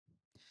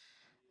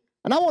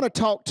And I want to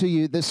talk to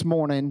you this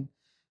morning.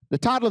 The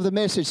title of the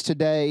message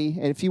today,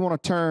 and if you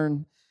want to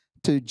turn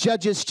to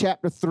Judges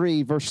chapter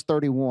 3, verse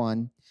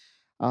 31,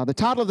 the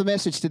title of the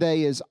message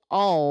today is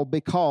All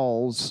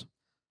Because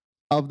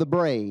of the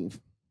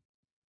Brave.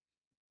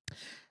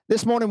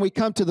 This morning we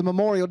come to the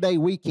Memorial Day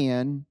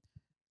weekend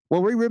where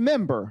we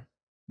remember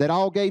that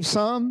all gave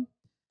some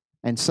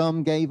and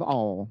some gave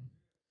all.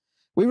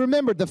 We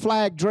remembered the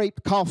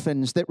flag-draped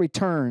coffins that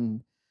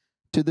returned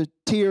to the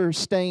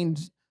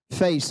tear-stained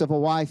face of a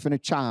wife and a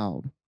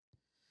child.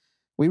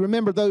 We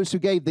remember those who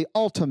gave the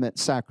ultimate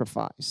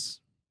sacrifice.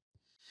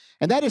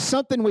 And that is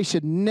something we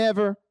should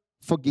never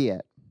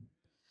forget.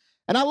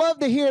 And I love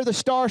to hear the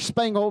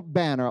Star-Spangled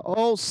Banner,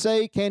 "Oh,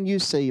 say can you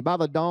see," by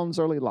the dawn's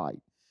early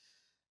light.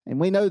 And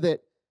we know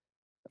that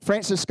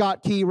Francis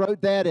Scott Key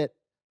wrote that at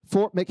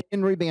Fort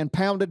McHenry being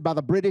pounded by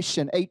the British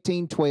in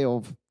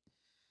 1812.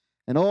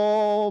 And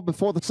oh,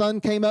 before the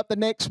sun came up the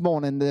next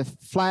morning, the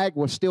flag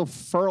was still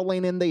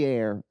furling in the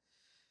air.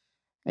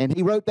 And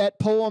he wrote that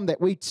poem that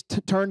we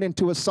turned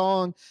into a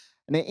song,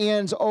 and it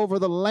ends, "Over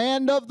the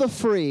land of the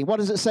free." What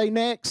does it say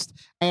next?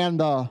 "And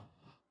the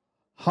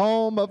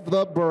home of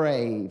the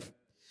brave."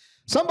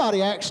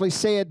 Somebody actually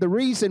said the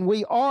reason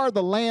we are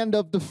the land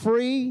of the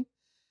free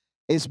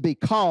is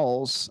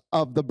because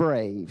of the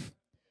brave.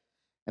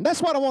 And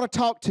that's what I want to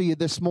talk to you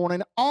this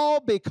morning, all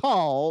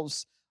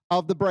because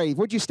of the brave.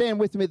 Would you stand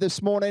with me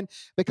this morning?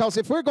 Because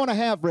if we're going to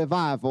have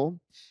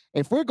revival,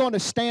 if we're going to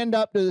stand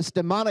up to this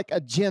demonic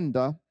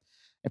agenda,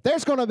 if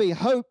there's going to be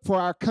hope for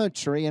our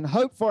country and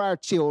hope for our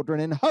children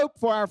and hope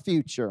for our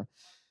future,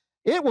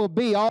 it will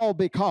be all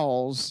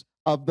because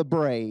of the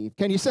brave.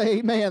 Can you say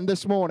amen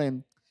this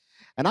morning?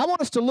 And I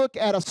want us to look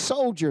at a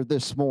soldier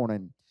this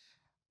morning.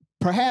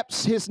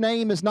 Perhaps his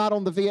name is not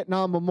on the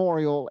Vietnam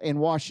Memorial in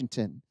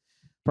Washington.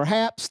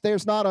 Perhaps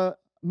there's not a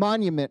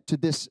monument to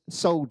this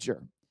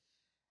soldier.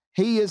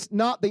 He is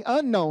not the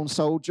unknown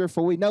soldier,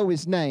 for we know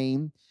his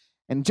name.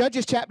 In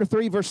Judges chapter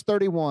 3, verse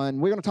 31,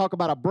 we're going to talk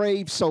about a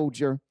brave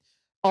soldier,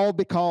 all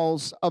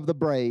because of the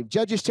brave.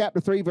 Judges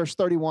chapter 3, verse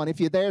 31. If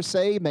you're there,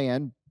 say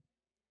amen.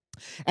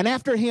 "And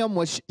after him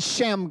was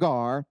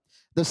Shamgar,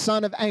 the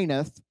son of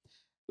Anath."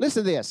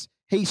 Listen to this.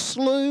 "He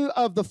slew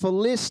of the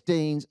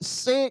Philistines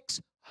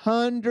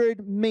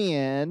 600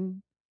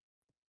 men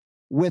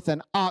with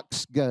an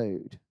ox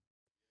goad."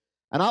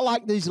 And I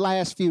like these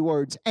last few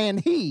words. "And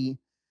he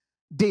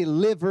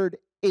delivered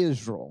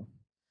Israel."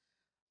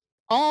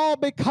 All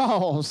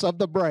because of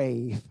the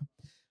brave.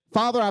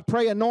 Father, I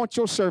pray, anoint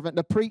your servant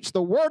to preach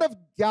the word of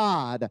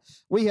God.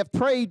 We have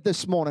prayed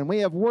this morning. We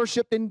have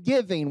worshiped and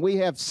giving. We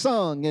have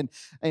sung.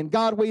 And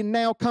God, we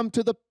now come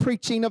to the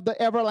preaching of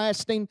the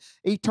everlasting,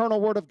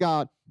 eternal word of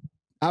God.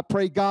 I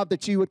pray, God,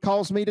 that you would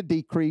cause me to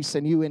decrease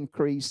and you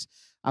increase.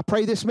 I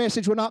pray this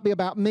message will not be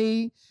about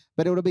me,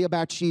 but it will be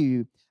about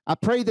you. I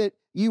pray that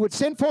you would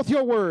send forth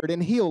your word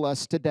and heal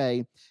us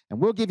today. And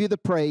we'll give you the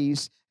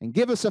praise and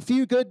give us a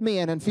few good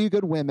men and few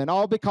good women,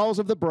 all because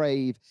of the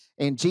brave,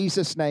 in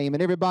Jesus' name.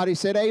 And everybody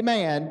said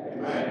amen.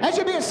 Amen. As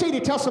you're being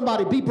seated, tell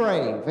somebody, be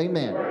brave.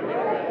 Amen.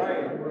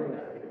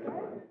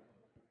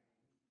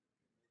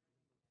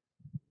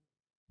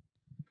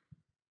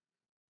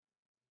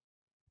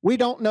 We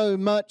don't know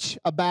much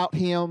about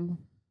him.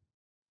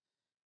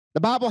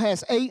 The Bible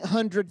has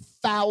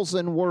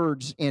 800,000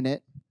 words in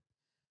it,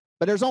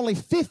 but there's only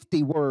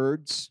 50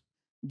 words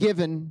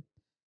given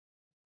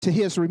to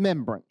his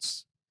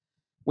remembrance.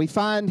 We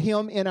find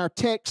him in our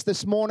text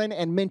this morning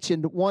and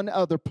mentioned one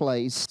other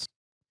place.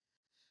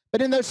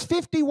 But in those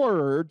 50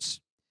 words,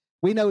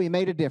 we know he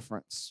made a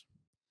difference.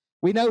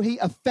 We know he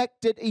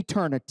affected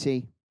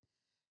eternity.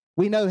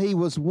 We know he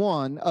was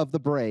one of the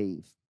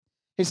brave.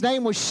 His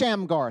name was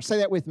Shamgar. Say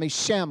that with me,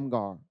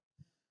 Shamgar.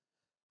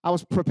 I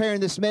was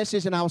preparing this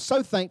message, and I was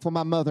so thankful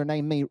my mother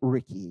named me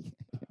Ricky.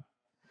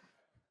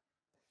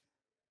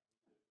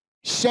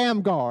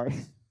 Shamgar.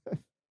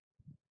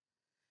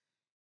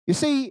 You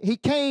see, he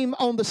came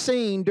on the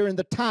scene during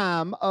the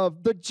time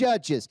of the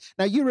judges.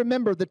 Now, you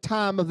remember the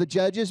time of the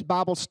judges,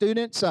 Bible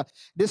students.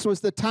 This was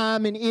the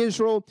time in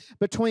Israel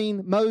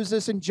between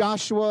Moses and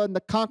Joshua and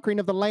the conquering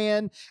of the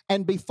land,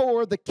 and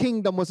before the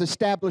kingdom was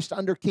established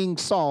under King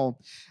Saul.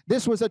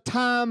 This was a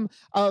time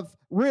of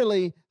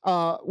really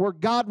where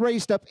God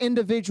raised up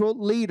individual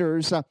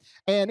leaders,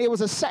 and it was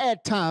a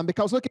sad time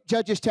because look at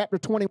Judges chapter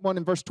 21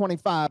 and verse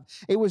 25.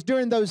 It was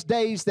during those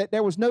days that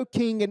there was no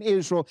king in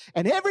Israel,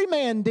 and every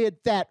man did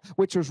that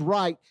which was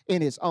right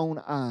in his own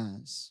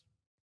eyes.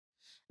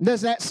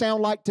 Does that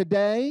sound like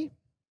today?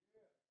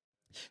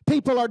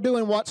 People are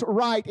doing what's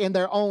right in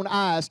their own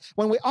eyes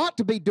when we ought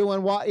to be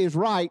doing what is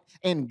right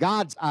in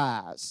God's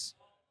eyes.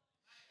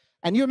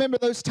 And you remember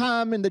those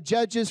times in the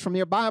Judges from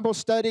your Bible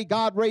study,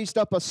 God raised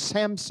up a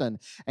Samson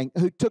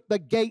who took the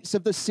gates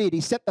of the city,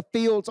 set the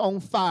fields on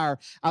fire,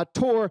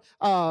 tore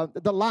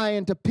the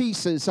lion to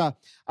pieces.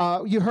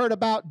 You heard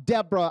about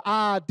Deborah.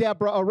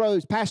 Deborah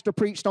arose. Pastor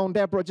preached on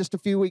Deborah just a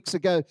few weeks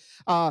ago.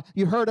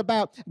 You heard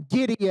about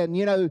Gideon,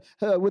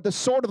 with the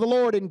sword of the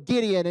Lord and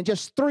Gideon and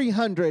just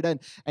 300.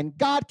 And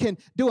God can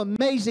do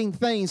amazing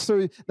things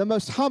through the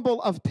most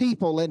humble of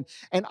people.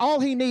 And all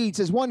he needs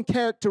is one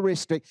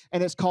characteristic,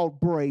 and it's called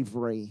bravery.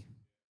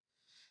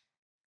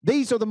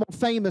 These are the more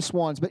famous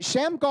ones, but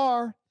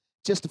Shamgar,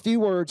 just a few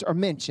words are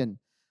mentioned.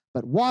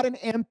 But what an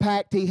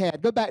impact he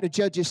had. Go back to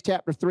Judges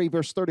chapter 3,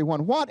 verse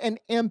 31. What an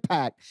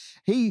impact.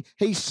 He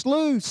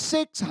slew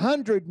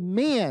 600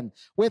 men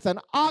with an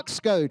ox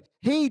goad.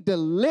 He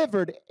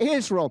delivered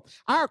Israel.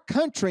 Our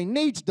country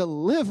needs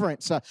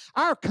deliverance.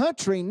 Our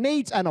country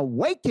needs an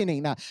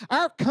awakening.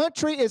 Our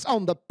country is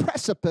on the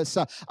precipice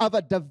of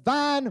a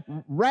divine,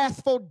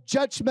 wrathful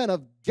judgment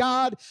of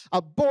God,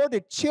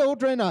 aborted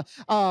children,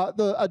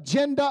 the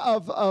agenda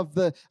of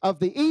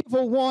the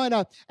evil one,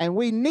 and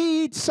we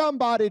need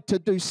somebody to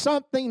do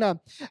something.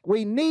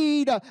 We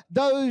need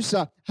those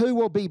who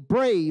will be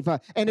brave.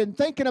 And in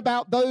thinking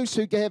about those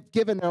who have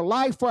given their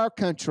life for our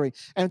country,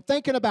 and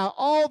thinking about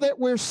all that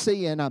we're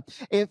seeing,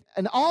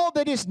 and all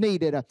that is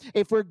needed,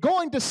 if we're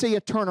going to see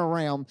a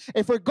turnaround,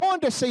 if we're going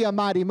to see a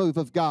mighty move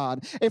of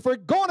God, if we're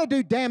going to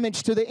do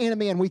damage to the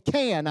enemy, and we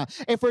can,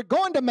 if we're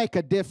going to make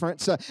a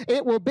difference,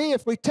 it will be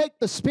if we take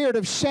the spirit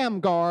of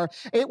Shamgar,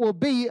 it will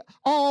be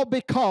all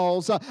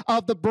because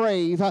of the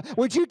brave.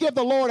 Would you give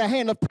the Lord a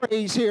hand of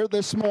praise here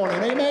this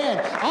morning?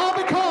 Amen. All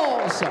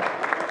because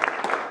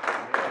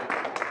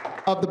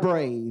of the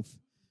brave.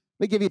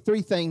 Let me give you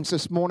three things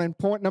this morning.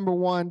 Point number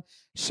one,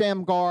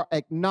 Shamgar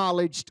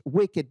acknowledged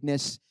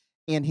wickedness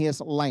in his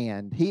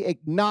land. He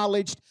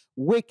acknowledged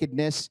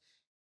wickedness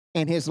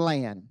in his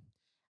land.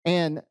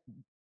 And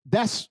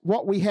that's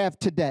what we have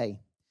today.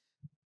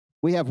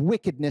 We have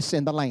wickedness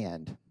in the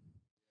land.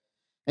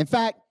 In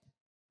fact,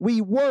 we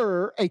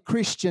were a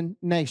Christian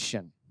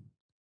nation.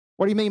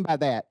 What do you mean by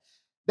that?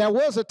 There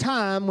was a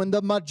time when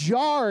the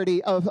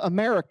majority of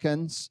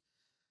Americans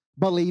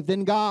believed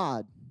in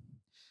God,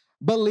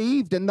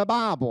 believed in the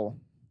Bible,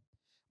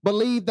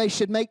 believed they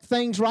should make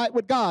things right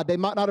with God. They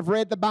might not have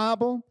read the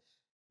Bible.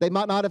 They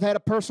might not have had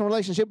a personal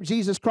relationship with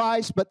Jesus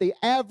Christ, but the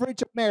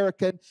average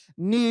American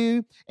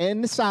knew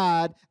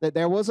inside that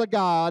there was a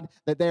God,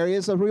 that there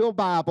is a real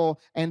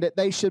Bible, and that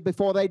they should,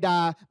 before they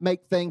die,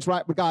 make things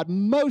right with God.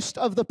 Most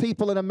of the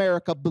people in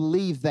America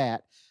believed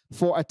that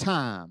for a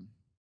time.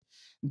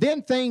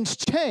 Then things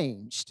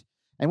changed,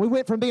 and we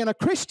went from being a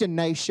Christian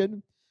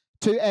nation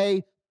to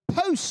a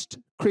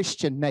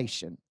post-Christian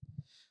nation,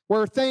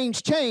 where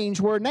things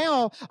change, where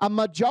now a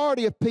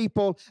majority of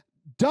people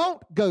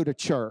don't go to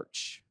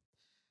church.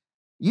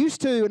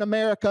 Used to, in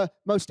America,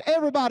 most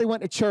everybody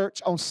went to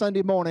church on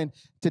Sunday morning.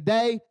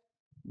 Today,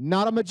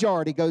 not a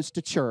majority goes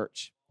to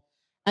church.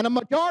 And a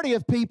majority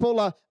of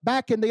people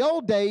back in the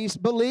old days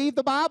believed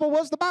the Bible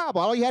was the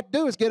Bible. All you had to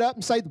do is get up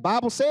and say the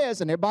Bible says,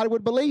 and everybody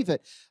would believe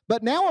it.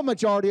 But now a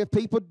majority of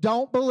people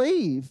don't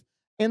believe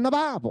in the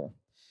Bible.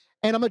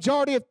 And a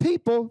majority of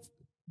people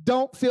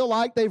don't feel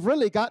like they've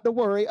really got to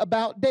worry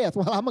about death.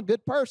 Well, I'm a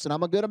good person.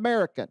 I'm a good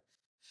American.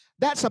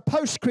 That's a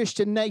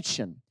post-Christian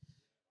nation.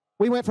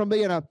 We went from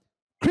being a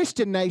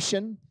Christian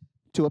nation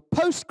to a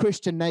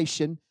post-Christian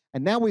nation,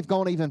 and now we've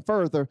gone even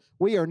further.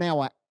 We are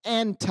now an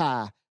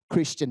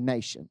anti-Christian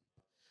nation,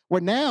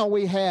 where now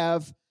we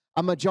have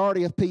a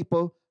majority of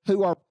people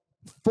who are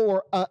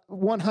for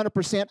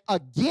 100%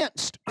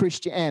 against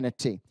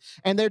Christianity,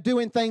 and they're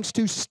doing things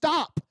to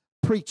stop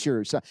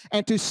preachers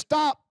and to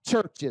stop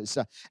churches.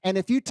 And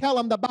if you tell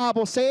them the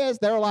Bible says,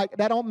 they're like,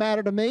 that don't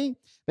matter to me,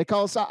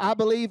 because I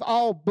believe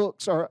all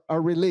books are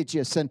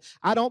religious, and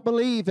I don't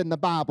believe in the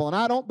Bible, and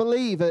I don't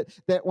believe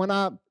that when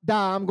I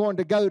die I'm going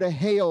to go to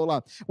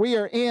hell. We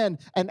are in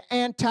an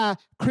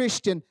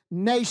anti-Christian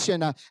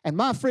nation. And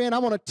my friend, I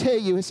want to tell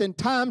you, it's in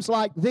times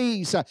like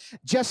these,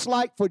 just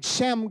like for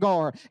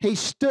Shamgar, he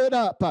stood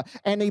up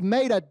and he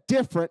made a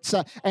difference.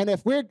 And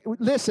if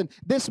listen,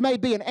 this may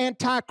be an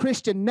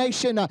anti-Christian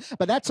nation,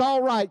 but that's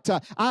all right.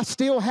 I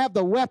still have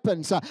the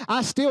weapons.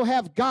 I still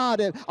have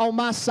God on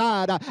my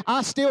side.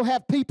 I still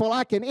have people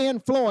I can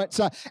influence.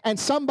 And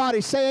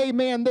somebody say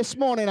amen this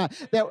morning,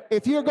 that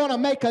if you're going to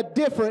make a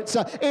difference,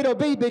 it'll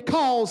be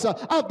because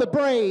of the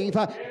brave.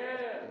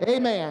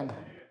 Amen.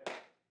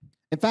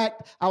 In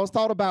fact, I was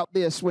thought about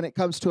this when it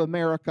comes to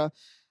America.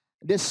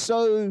 This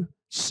so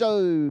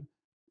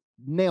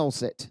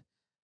nails it.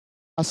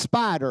 A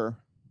spider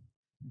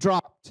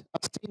dropped a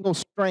single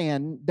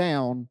strand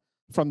down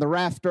from the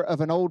rafter of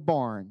an old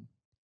barn,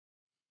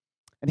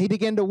 and he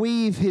began to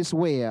weave his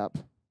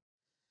web.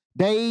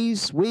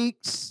 Days,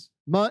 weeks,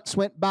 months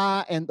went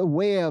by, and the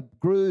web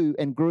grew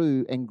and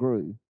grew and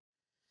grew.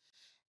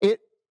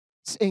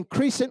 It's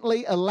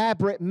increasingly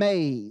elaborate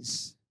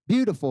maze,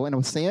 beautiful in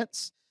a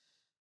sense,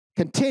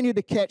 continued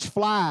to catch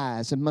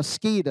flies and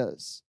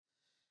mosquitoes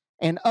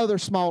and other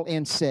small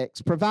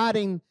insects,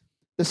 providing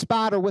the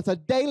spider with a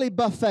daily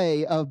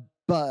buffet of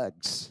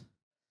bugs.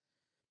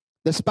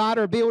 The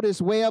spider built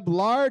his web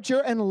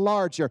larger and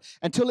larger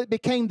until it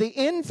became the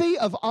envy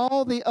of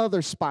all the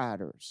other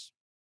spiders.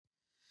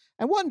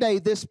 And one day,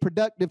 this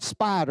productive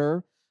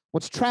spider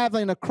was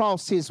traveling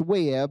across his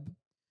web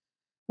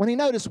when he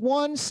noticed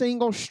one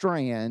single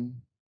strand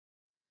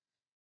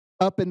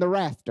up in the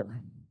rafter.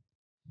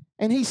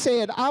 And he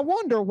said, I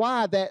wonder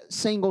why that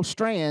single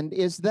strand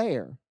is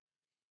there.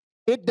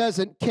 It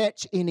doesn't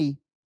catch any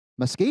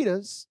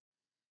mosquitoes.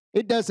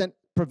 It doesn't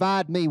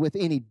provide me with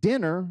any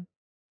dinner.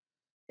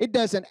 It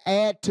doesn't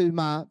add to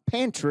my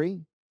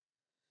pantry.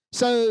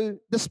 So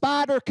the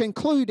spider,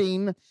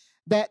 concluding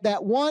that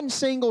that one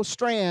single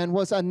strand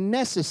was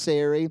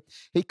unnecessary,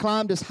 he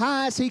climbed as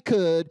high as he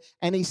could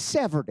and he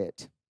severed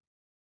it.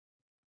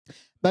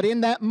 But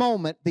in that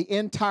moment, the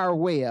entire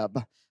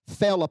web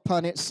fell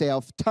upon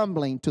itself,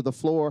 tumbling to the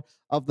floor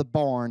of the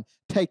barn,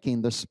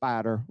 taking the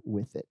spider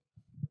with it.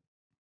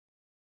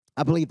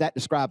 I believe that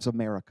describes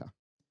America,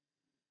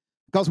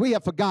 because we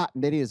have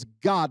forgotten that it is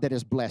God that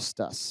has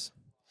blessed us,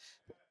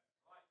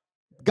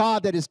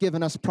 God that has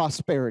given us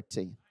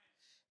prosperity.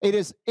 It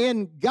is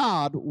in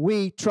God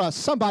we trust.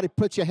 Somebody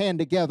put your hand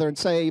together and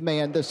say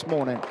amen this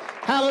morning.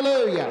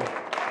 Hallelujah.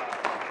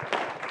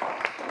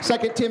 2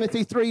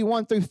 Timothy 3,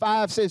 1 through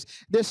 5 says,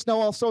 this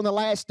know also in the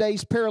last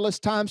days perilous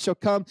times shall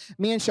come.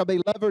 Men shall be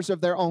lovers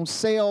of their own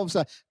selves,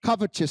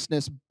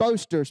 covetousness,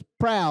 boasters,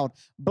 proud,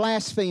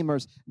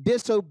 blasphemers,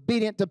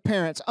 disobedient to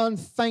parents,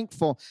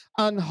 unthankful,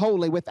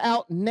 unholy,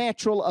 without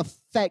natural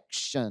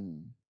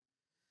affection.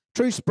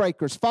 Truce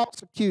breakers,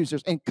 false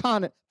accusers,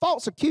 incontinent.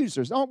 False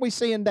accusers, aren't we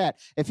seeing that?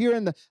 If you're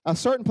in a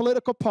certain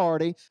political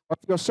party or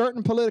if you're a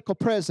certain political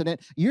president,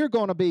 you're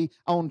going to be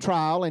on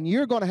trial and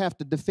you're going to have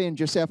to defend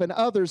yourself, and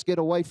others get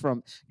away.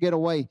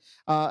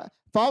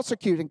 False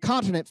accusers,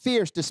 incontinent,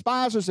 fierce,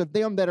 despisers of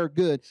them that are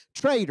good,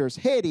 traitors,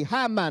 heady,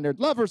 high-minded,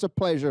 lovers of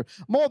pleasure,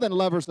 more than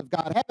lovers of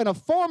God, having a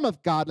form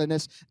of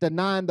godliness,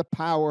 denying the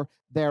power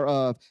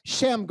thereof.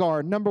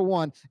 Shamgar, number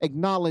one,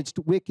 acknowledged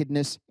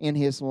wickedness in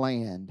his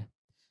land.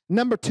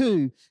 Number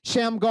two,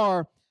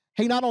 Shamgar,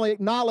 he not only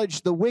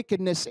acknowledged the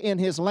wickedness in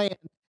his land,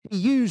 he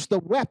used the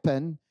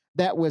weapon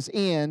that was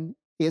in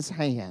his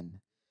hand.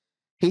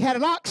 He had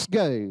an ox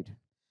goad,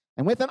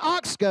 and with an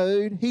ox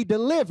goad, he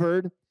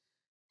delivered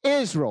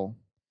Israel.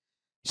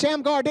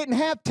 Shamgar didn't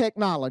have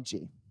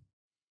technology.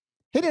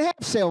 He didn't have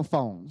cell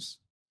phones.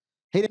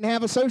 He didn't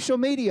have a social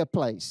media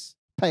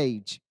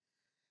page.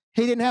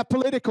 He didn't have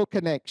political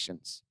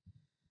connections.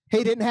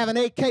 He didn't have an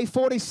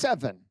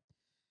AK-47.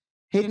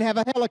 He didn't have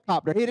a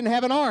helicopter. He didn't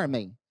have an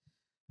army.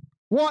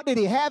 What did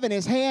he have in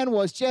his hand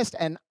was just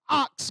an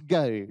ox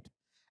goad.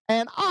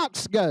 An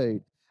ox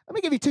goad. Let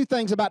me give you two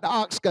things about the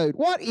ox goad.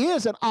 What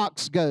is an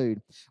ox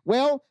goad?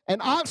 Well, an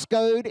ox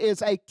goad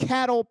is a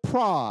cattle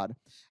prod.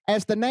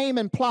 As the name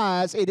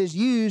implies, it is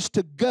used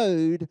to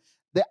goad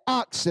the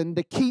oxen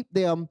to keep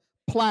them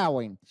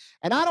plowing.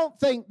 And I don't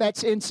think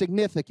that's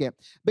insignificant,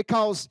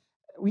 because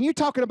when you're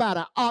talking about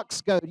an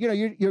ox goad,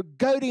 you're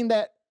goading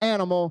that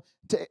animal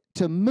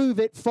to move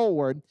it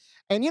forward.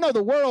 And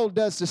the world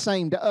does the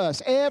same to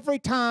us. Every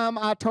time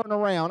I turn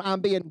around,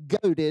 I'm being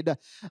goaded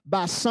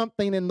by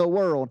something in the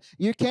world.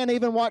 You can't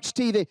even watch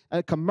TV.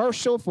 A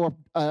commercial for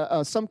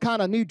some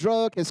kind of new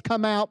drug has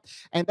come out,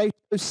 and they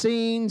show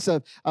scenes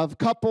of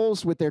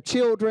couples with their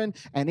children,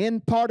 and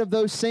in part of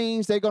those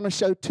scenes, they're going to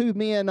show two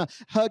men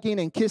hugging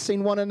and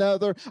kissing one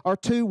another, or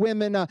two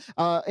women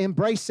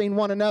embracing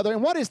one another.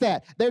 And what is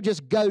that? They're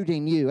just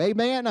goading you.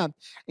 Amen? And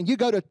you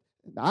go to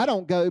I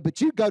don't go, but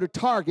you go to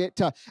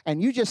Target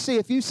and you just see,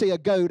 if you see a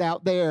goat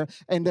out there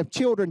in the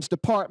children's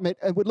department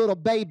with little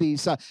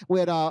babies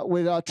with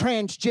a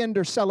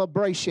transgender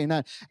celebration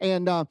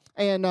and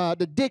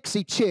the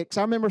Dixie Chicks.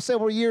 I remember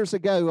several years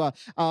ago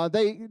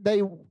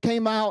they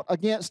came out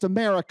against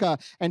America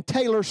and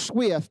Taylor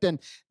Swift and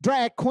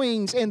drag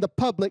queens in the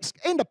public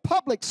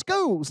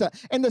schools,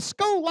 in the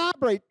school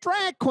library.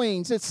 Drag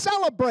queens, it's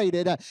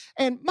celebrated,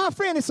 and my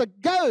friend, it's a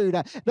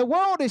goad. The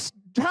world is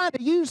trying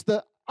to use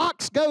the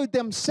ox goad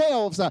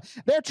themselves.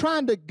 They're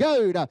trying to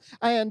goad,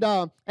 and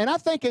I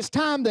think it's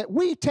time that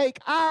we take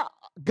our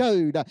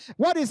goad.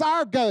 What is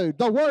our goad?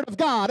 The Word of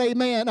God.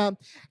 Amen.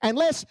 And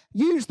let's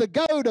use the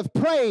goad of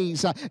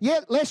praise.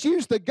 Let's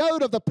use the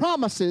goad of the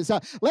promises.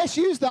 Let's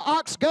use the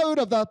ox goad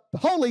of the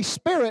Holy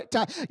Spirit.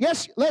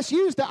 Yes, let's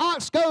use the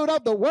ox goad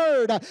of the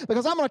Word,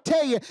 because I'm going to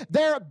tell you,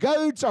 their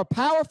goads are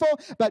powerful,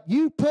 but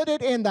you put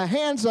it in the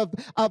hands of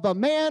a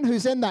man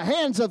who's in the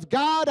hands of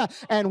God,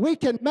 and we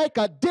can make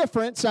a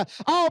difference,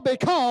 all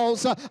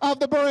because of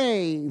the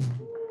brave.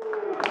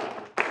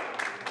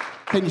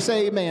 Can you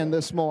say amen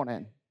this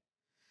morning?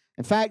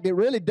 In fact, it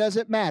really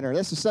doesn't matter.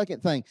 That's the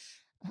second thing.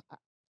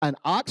 An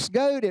ox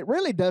goad, it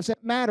really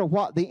doesn't matter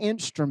what the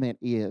instrument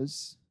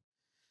is.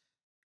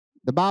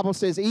 The Bible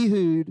says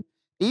Ehud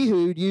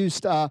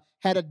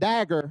had a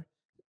dagger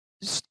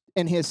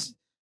in his,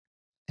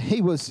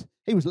 he was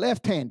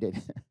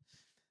left-handed.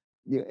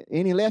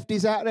 Any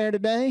lefties out there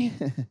today?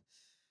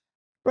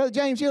 Brother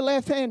James, you're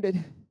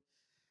left-handed.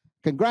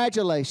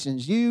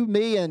 Congratulations. You,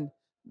 me, and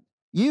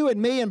You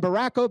and me and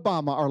Barack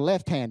Obama are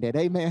left-handed.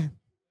 Amen.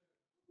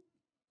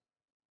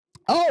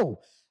 Oh,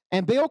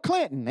 and Bill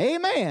Clinton.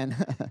 Amen.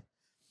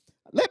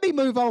 Let me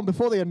move on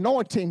before the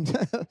anointing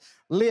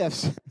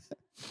lifts.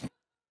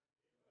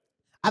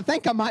 I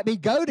think I might be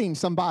goading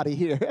somebody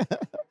here.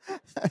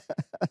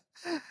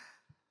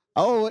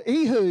 Oh,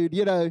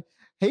 Ehud,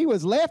 he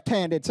was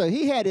left-handed, so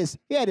he had his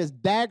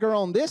dagger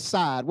on this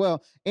side.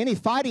 Well, any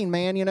fighting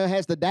man,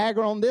 has the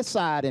dagger on this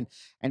side,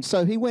 and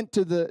so he went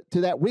to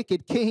that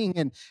wicked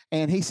king,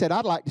 and he said,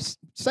 "I'd like to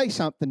say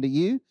something to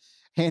you,"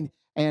 and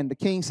the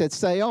king said,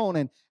 "Say on,"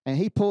 and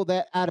he pulled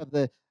that out of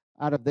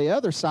the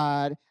other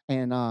side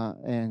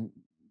and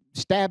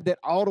stabbed it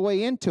all the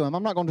way into him.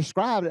 I'm not going to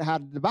describe it how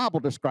the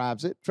Bible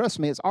describes it. Trust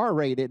me, it's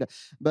R-rated,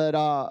 but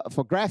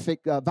for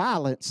graphic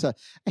violence,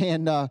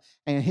 and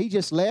he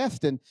just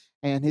left, and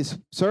his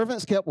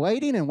servants kept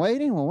waiting and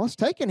waiting. Well, what's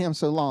taking him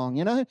so long,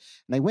 And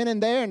they went in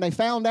there and they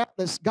found out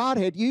that God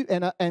had used,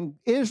 and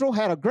Israel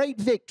had a great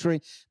victory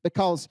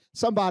because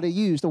somebody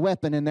used a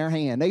weapon in their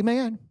hand.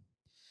 Amen.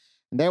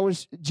 And there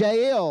was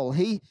Jael.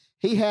 She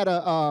had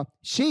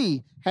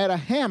a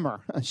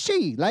hammer.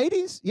 She,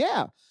 ladies,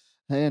 yeah.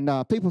 And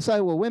people say,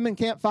 well, women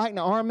can't fight in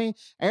the Army,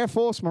 Air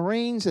Force,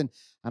 Marines, and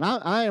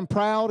I am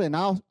proud, and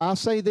I'll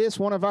say this: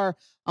 one of our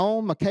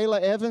own,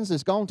 Michaela Evans,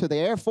 has gone to the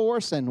Air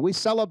Force, and we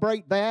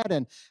celebrate that,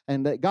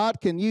 and that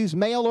God can use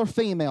male or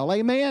female.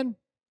 Amen.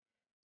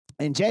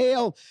 And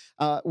Jael,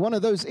 one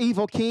of those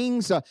evil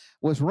kings,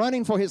 was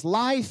running for his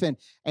life,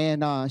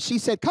 and she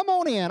said, "Come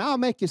on in, I'll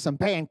make you some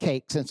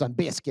pancakes and some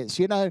biscuits,"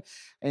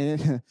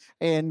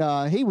 And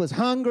he was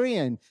hungry,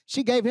 and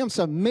she gave him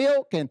some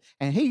milk, and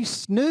he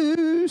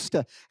snoozed,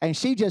 and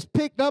she just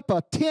picked up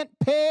a tent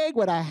peg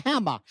with a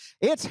hammer.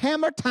 It's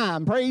hammer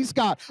time, praise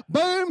God.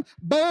 Boom,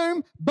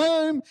 boom,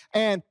 boom,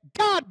 and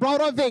God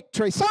brought a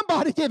victory.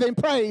 Somebody give him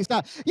praise.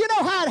 Now, you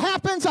know how it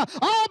happens?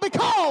 All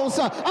because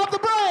of the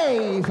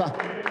brave.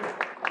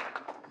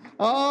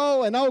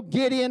 Oh, and old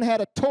Gideon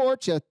had a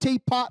torch, a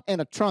teapot,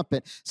 and a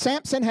trumpet.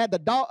 Samson had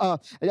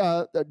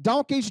the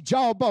donkey's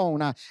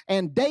jawbone,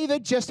 and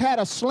David just had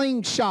a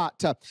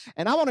slingshot.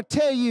 And I want to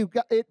tell you,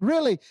 it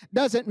really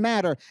doesn't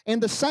matter. In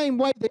the same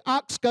way, the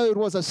ox goad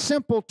was a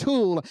simple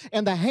tool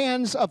in the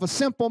hands of a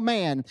simple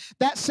man.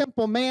 That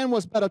simple man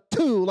was but a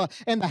tool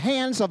in the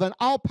hands of an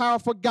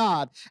all-powerful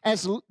God.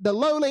 As the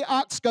lowly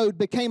ox goad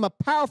became a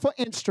powerful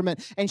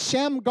instrument in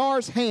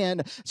Shamgar's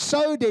hand,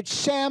 so did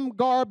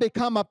Shamgar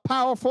become a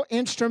powerful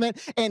instrument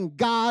in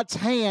God's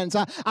hands.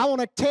 I want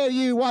to tell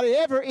you,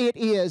 whatever it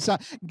is,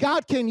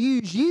 God can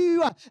use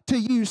you to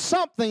use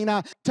something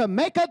to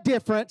make a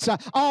difference,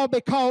 all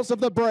because of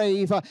the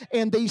brave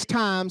in these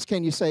times.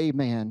 Can you say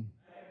amen?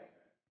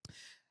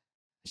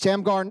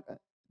 Shamgar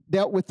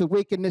dealt with the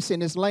wickedness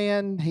in his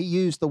land. He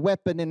used the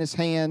weapon in his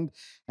hand,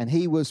 and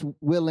he was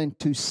willing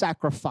to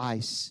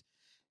sacrifice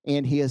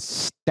in his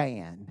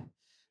stand.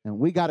 And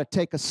we got to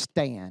take a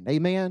stand.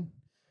 Amen?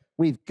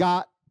 We've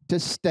got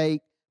to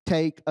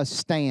take a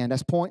stand.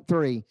 That's point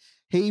 3.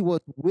 He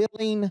was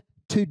willing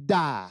to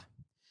die.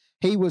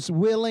 He was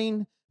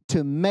willing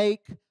to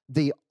make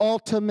the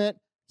ultimate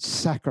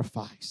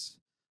sacrifice.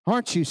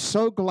 Aren't you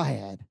so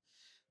glad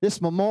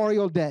this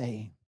Memorial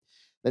Day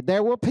that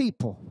there were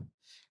people,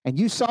 and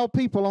you saw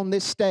people on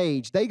this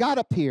stage, they got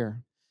up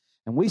here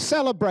and we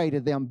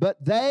celebrated them,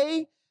 but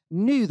they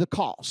knew the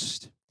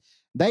cost.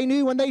 They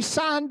knew when they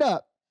signed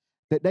up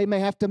that they may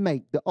have to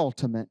make the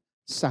ultimate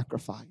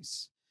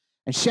sacrifice.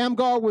 And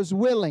Shamgar was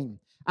willing.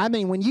 I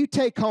mean, when you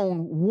take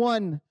on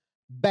one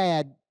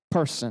bad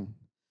person,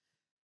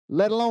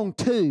 let alone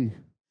 2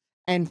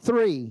 and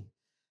 3,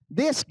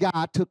 this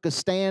guy took a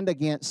stand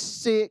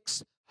against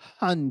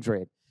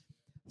 600.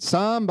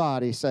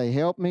 Somebody say,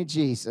 help me,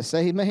 Jesus.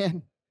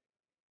 Amen.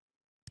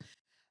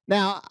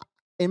 Now,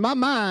 in my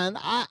mind,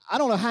 I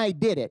don't know how he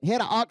did it. He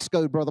had an ox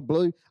goad, Brother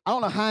Blue. I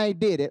don't know how he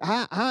did it.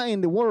 How in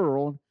the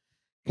world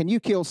can you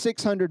kill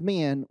 600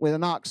 men with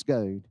an ox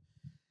goad?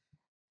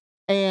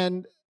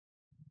 And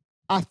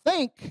I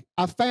think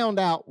I found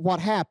out what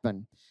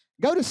happened.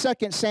 Go to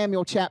 2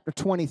 Samuel chapter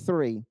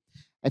 23.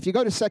 If you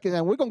go to 2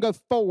 Samuel, we're going to go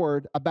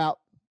forward about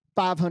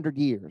 500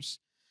 years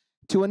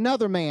to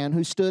another man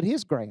who stood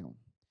his ground.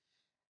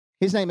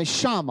 His name is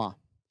Shammah.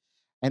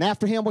 And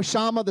after him was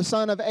Shammah, the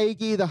son of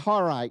Agi the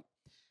Harite.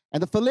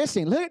 And the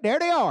Philistines, look, there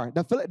they are.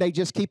 They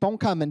just keep on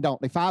coming,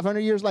 don't they? 500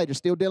 years later,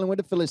 still dealing with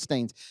the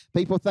Philistines.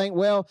 People think,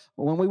 well,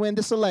 when we win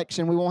this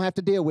election, we won't have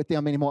to deal with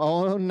them anymore.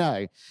 Oh,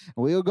 no.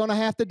 We're going to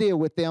have to deal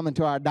with them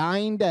until our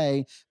dying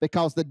day,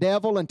 because the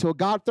devil, until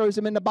God throws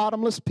him in the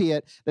bottomless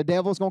pit, the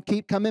devil's going to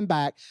keep coming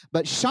back.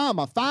 But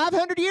Shammah,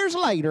 500 years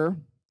later,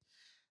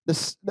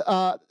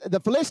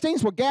 the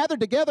Philistines were gathered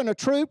together in a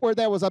troop where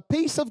there was a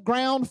piece of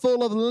ground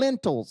full of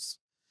lentils.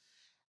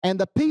 And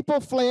the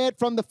people fled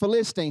from the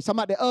Philistines. Talking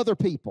about the other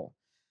people.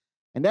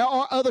 And there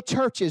are other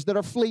churches that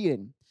are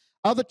fleeing.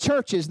 Other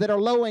churches that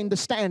are lowering the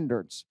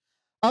standards.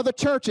 other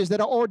churches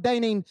that are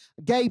ordaining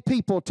gay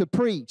people to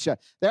preach.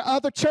 There are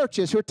other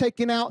churches who are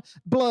taking out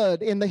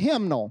blood in the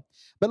hymnal.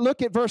 But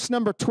look at verse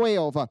number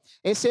 12.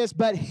 It says,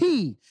 but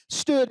he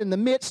stood in the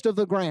midst of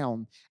the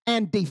ground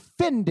and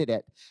defended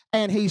it,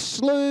 and he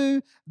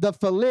slew the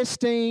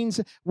Philistines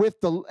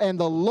and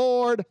the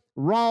Lord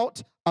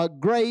wrought a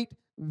great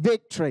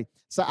victory.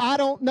 So I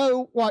don't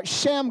know what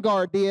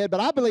Shamgar did, but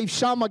I believe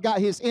Shammah got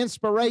his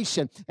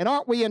inspiration. And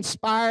aren't we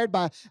inspired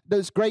by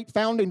those great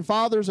founding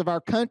fathers of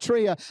our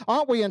country?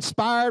 Aren't we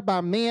inspired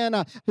by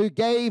men who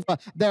gave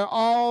their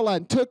all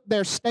and took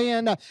their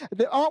stand?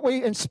 Aren't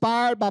we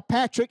inspired by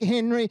Patrick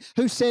Henry,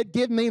 who said,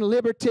 give me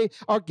liberty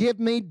or give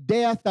me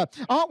death?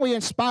 Aren't we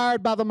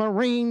inspired by the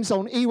Marines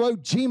on Iwo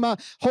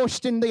Jima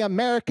hoisting the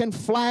American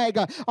flag?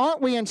 Aren't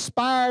we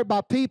inspired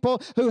by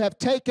people who have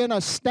taken a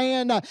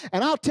stand?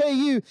 And I'll tell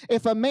you,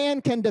 if a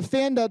man can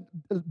defend a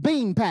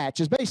bean patch,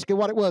 is basically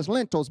what it was,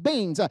 lentils,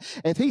 beans.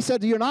 If he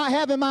said, you're not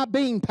having my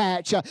bean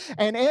patch,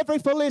 and every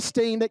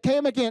Philistine that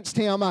came against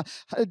him,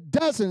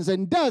 dozens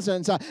and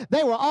dozens,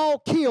 they were all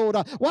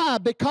killed. Why?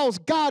 Because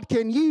God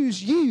can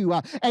use you,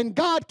 and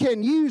God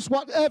can use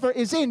whatever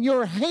is in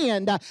your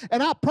hand.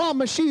 And I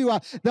promise you,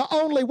 the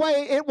only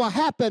way it will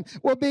happen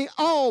will be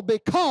all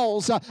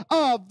because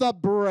of the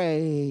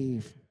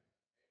brave.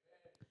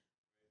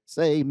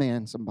 Say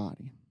amen,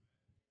 somebody.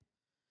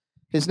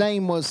 His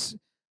name was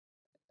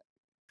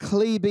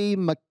Clebe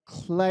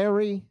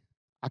McClary.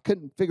 I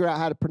couldn't figure out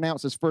how to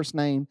pronounce his first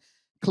name.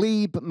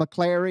 Clebe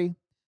McClary,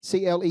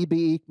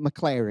 C-L-E-B-E,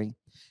 McClary.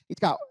 He's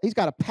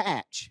got a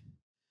patch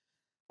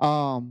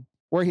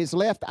where his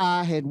left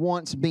eye had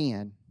once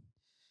been.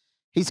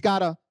 He's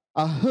got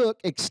a hook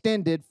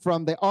extended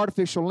from the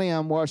artificial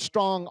limb where a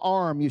strong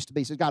arm used to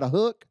be. So he's got a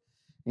hook,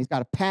 and he's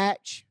got a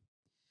patch.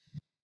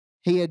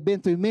 He had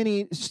been through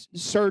many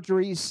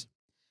surgeries.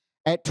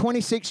 At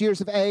 26 years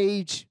of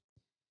age,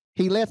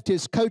 he left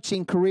his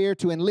coaching career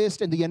to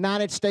enlist in the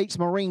United States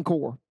Marine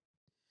Corps.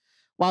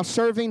 While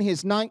serving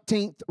his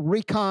 19th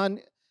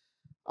recon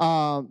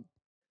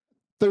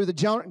through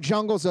the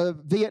jungles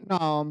of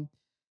Vietnam,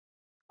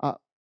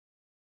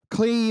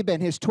 Clebe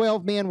and his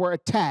 12 men were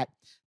attacked.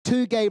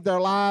 2 gave their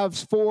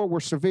lives, 4 were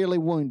severely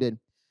wounded.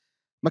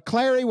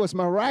 McClary was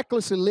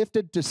miraculously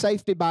lifted to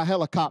safety by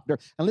helicopter.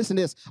 And listen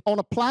to this. On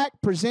a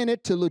plaque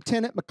presented to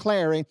Lieutenant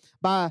McClary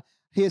by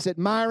his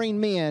admiring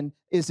men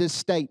is this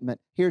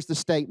statement. Here's the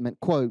statement,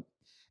 quote,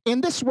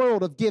 in this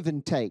world of give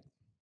and take,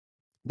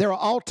 there are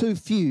all too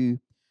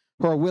few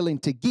who are willing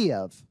to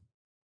give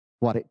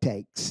what it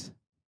takes.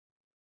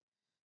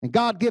 And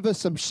God give us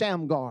some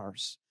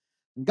Shamgars.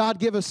 And God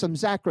give us some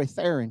Zachary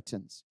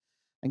Tharringtons.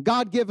 And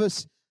God give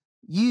us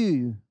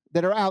you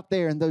that are out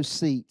there in those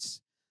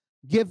seats.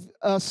 Give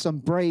us some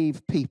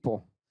brave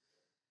people.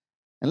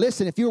 And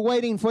listen, if you're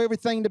waiting for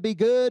everything to be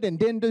good and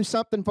didn't do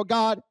something for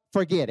God,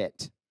 forget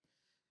it.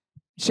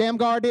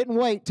 Shamgar didn't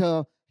wait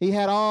till he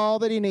had all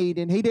that he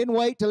needed. He didn't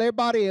wait till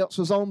everybody else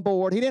was on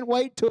board. He didn't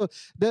wait till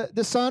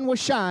the sun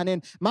was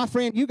shining. My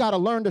friend, you got to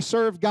learn to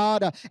serve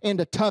God in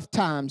the tough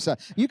times.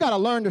 You got to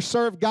learn to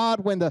serve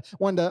God when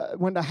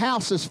the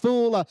house is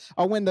full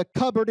or when the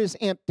cupboard is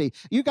empty.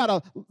 You got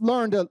to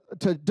learn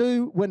to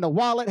do when the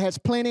wallet has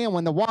plenty and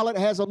when the wallet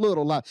has a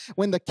little.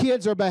 When the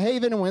kids are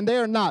behaving and when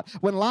they're not.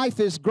 When life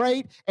is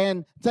great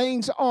and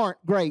things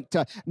aren't great.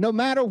 No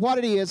matter what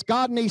it is,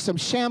 God needs some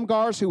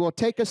Shamgars who will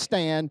take a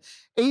stand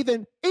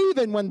even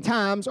when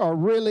times are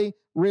really,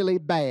 really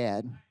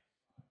bad.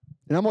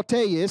 And I'm going to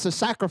tell you, it's a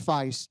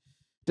sacrifice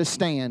to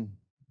stand.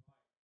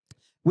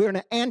 We're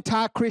an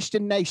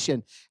anti-Christian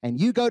nation, and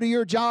you go to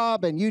your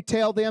job and you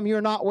tell them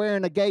you're not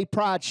wearing a gay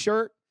pride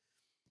shirt,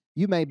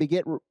 you may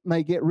get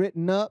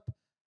written up,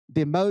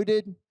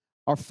 demoted,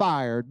 or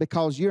fired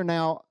because you're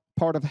now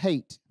part of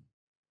hate.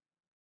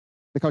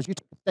 Because you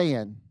took a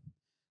stand.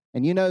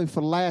 And you know,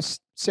 for the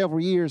last several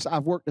years,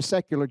 I've worked a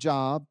secular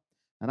job,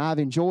 and I've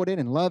enjoyed it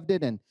and loved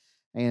it, and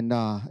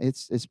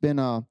it's been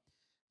I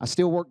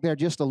still work there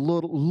just a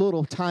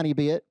little tiny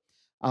bit,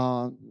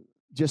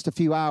 just a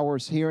few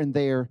hours here and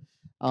there,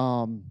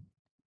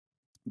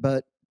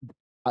 but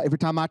every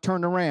time I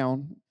turned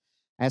around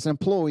as an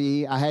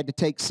employee, I had to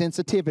take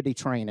sensitivity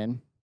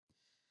training,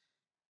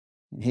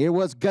 and here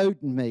was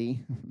goading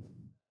me,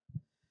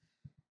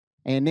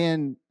 and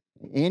then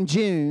in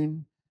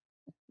June,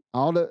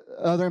 all the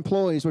other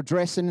employees were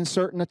dressing in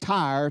certain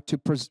attire to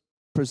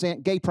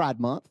present Gay Pride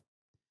Month.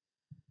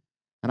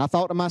 And I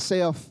thought to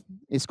myself,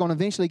 it's going to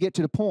eventually get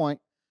to the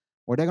point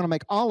where they're going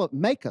to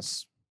make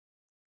us.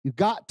 You've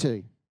got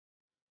to.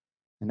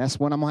 And that's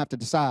when I'm going to have to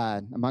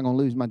decide, am I going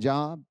to lose my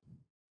job?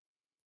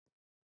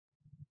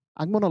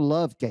 I'm going to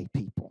love gay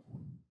people.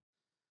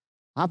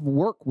 I've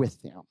worked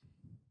with them.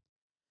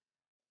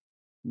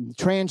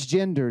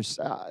 Transgenders,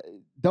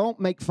 don't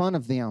make fun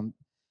of them.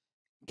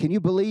 Can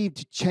you believe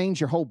to change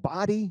your whole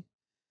body?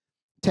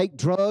 Take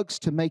drugs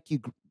to make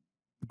you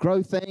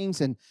grow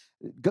things and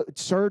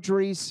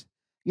surgeries.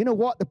 You know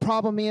what the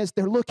problem is?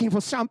 They're looking for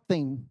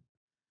something.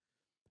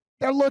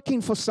 They're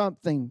looking for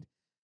something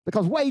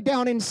because way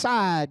down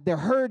inside, they're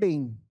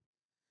hurting.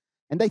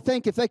 And they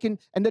think if they can,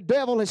 and the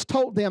devil has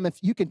told them if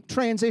you can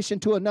transition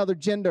to another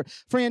gender.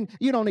 Friend,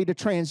 you don't need to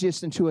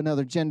transition to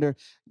another gender.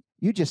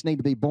 You just need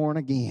to be born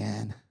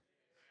again.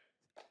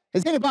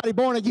 Is anybody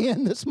born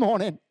again this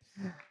morning?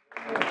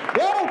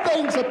 The old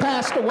things have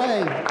passed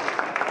away.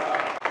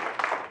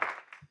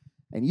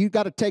 And you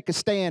got to take a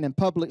stand in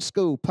public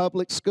school.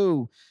 Public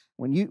school,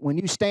 when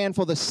you stand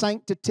for the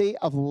sanctity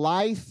of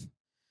life,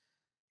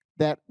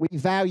 that we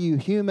value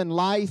human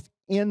life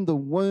in the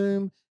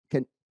womb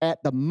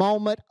at the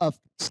moment of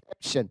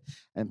conception.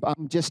 And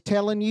I'm just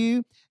telling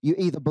you, you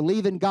either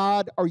believe in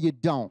God or you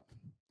don't.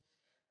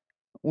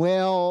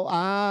 Well,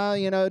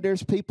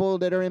 there's people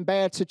that are in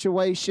bad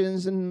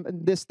situations and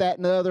this, that,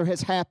 and the other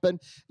has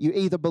happened. You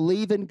either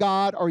believe in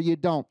God or you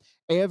don't.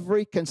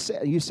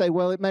 You say,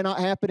 well, it may not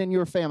happen in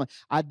your family.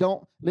 I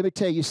don't. Let me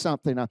tell you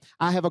something.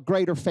 I have a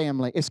greater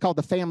family. It's called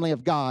the family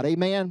of God.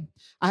 Amen.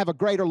 I have a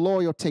greater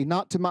loyalty,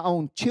 not to my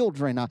own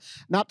children,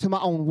 not to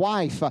my own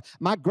wife.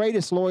 My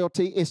greatest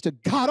loyalty is to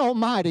God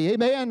Almighty.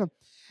 Amen.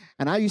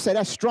 And I used to say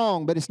that's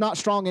strong, but it's not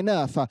strong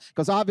enough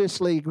because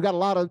obviously we've got a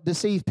lot of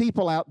deceived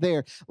people out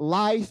there.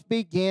 Life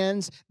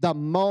begins the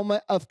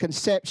moment of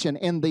conception.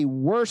 In the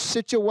worst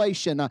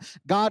situation,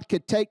 God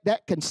could take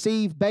that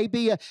conceived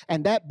baby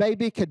and that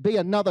baby could be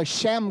another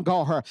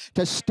Shamgar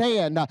to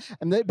stand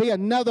and there'd be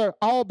another,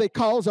 all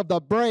because of the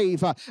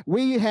brave.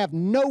 We have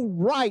no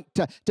right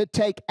to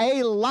take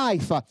a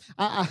life.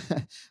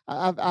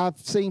 I've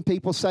seen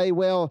people say,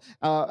 well,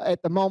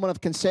 at the moment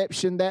of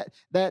conception,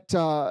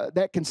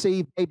 that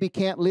conceived baby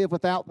can't live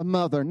without the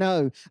mother.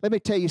 No, let me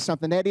tell you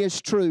something. That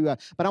is true.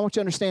 But I want you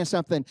to understand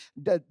something.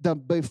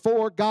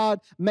 Before God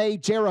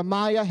made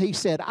Jeremiah, he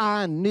said,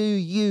 I knew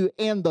you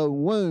in the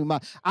womb.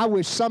 I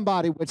wish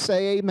somebody would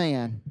say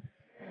amen.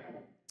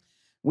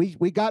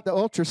 We got the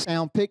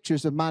ultrasound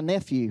pictures of my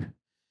nephew.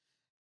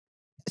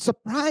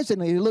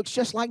 Surprisingly, he looks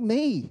just like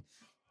me.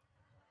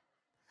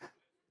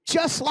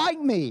 Just like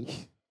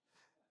me.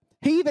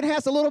 He even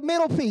has a little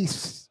middle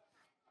piece.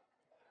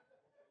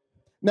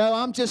 No,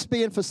 I'm just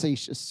being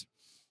facetious.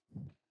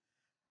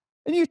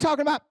 And you're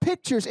talking about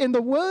pictures in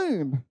the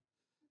womb.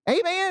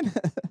 Amen?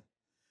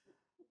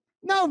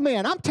 No,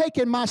 man, I'm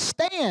taking my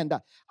stand.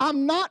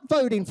 I'm not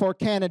voting for a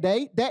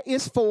candidate that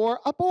is for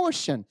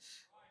abortion.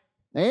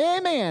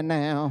 Amen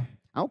now.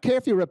 I don't care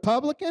if you're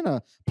Republican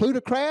or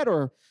plutocrat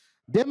or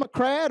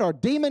Democrat or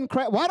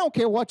Democrat. Well, I don't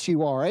care what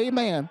you are.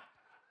 Amen.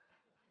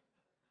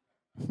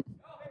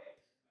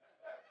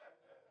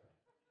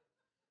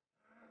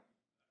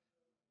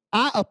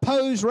 I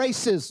oppose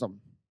racism.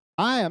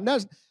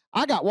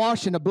 I got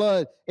washed in the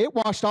blood. It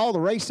washed all the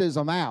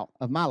racism out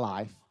of my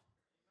life.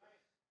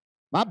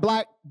 My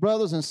black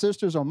brothers and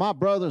sisters are my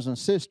brothers and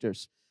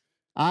sisters.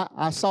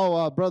 I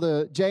saw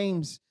Brother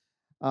James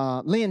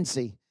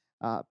Lindsay,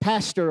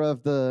 pastor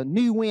of the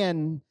New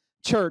Wind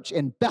Church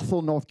in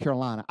Bethel, North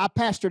Carolina. I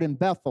pastored in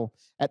Bethel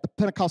at the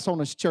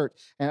Pentecostalist Church.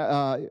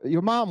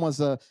 Your mom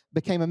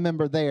became a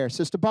member there,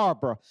 Sister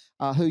Barbara,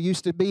 who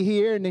used to be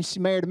here, and then she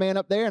married a man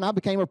up there, and I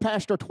became her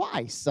pastor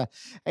twice.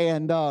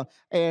 But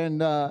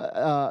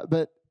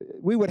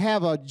we would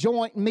have a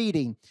joint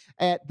meeting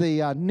at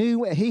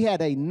the he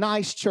had a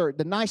nice church,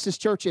 the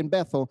nicest church in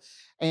Bethel,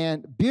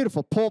 and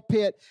beautiful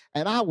pulpit.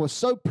 And I was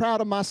so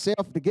proud of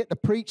myself to get to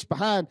preach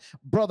behind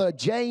Brother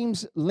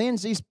James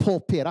Lindsay's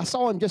pulpit. I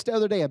saw him just the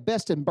other day at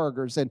Best in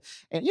Burgers, and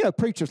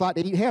preachers like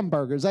to eat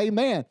hamburgers,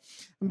 amen.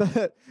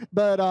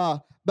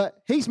 But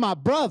he's my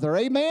brother,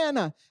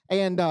 amen.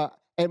 And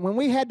when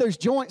we had those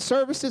joint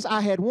services,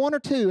 I had one or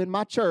two in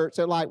my church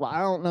that like, well, I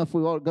don't know if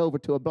we want to go over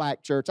to a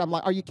black church. I'm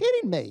like, are you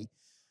kidding me?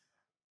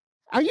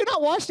 Are you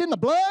not washed in the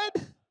blood?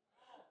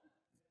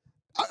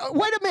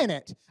 Wait a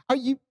minute. Are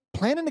you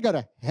planning to go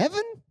to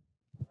heaven?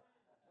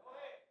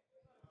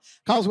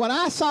 Because when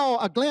I saw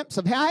a glimpse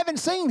of I haven't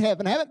seen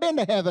heaven, I haven't been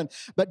to heaven,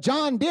 but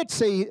John did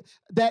see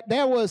that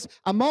there was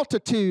a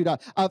multitude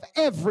of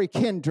every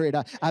kindred,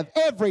 of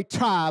every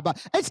tribe.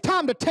 It's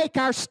time to take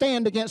our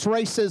stand against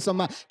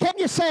racism. Can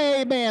you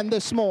say amen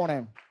this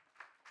morning?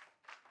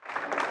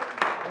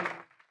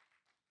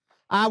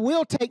 I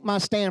will take my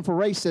stand for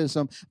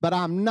racism, but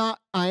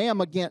I am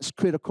against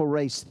critical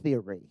race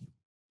theory.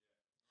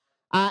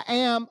 I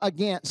am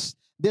against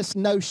this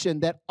notion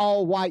that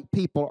all white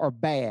people are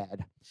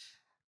bad.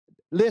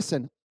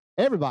 Listen,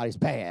 everybody's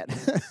bad.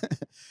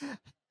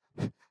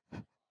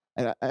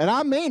 and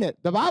I mean it.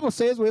 The Bible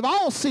says we've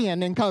all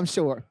sinned and come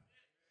short.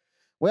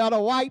 Well, the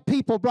white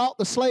people brought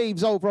the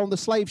slaves over on the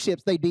slave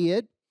ships. They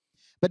did.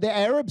 But the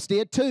Arabs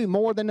did too,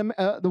 more than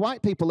the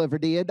white people ever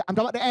did. I'm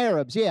talking about the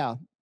Arabs, yeah.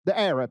 The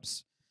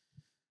Arabs,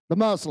 the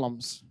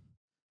Muslims.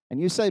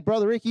 And you say,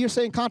 Brother Ricky, you're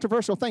saying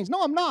controversial things.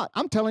 No, I'm not.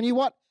 I'm telling you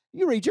what,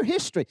 you read your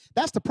history.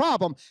 That's the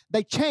problem.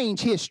 They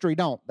change history,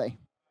 don't they?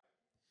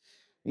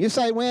 You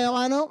say, well,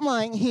 I don't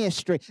like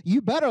history.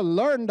 You better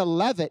learn to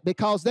love it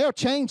because they'll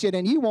change it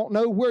and you won't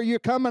know where you're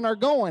coming or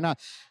going.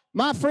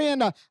 My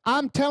friend,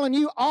 I'm telling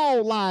you,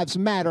 all lives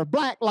matter.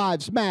 Black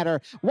lives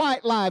matter.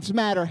 White lives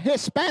matter.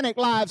 Hispanic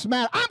lives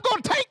matter. I'm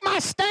going to take my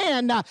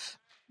stand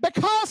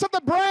because of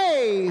the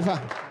brave.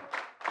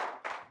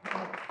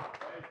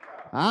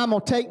 I'm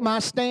going to take my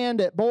stand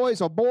that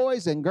boys are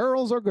boys and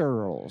girls are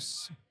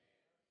girls.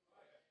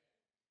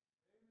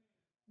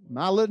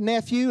 My little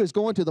nephew is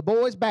going to the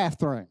boys'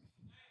 bathroom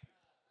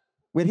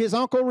with his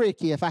Uncle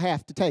Ricky if I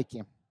have to take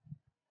him.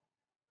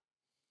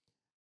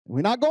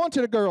 We're not going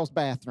to the girls'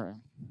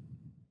 bathroom.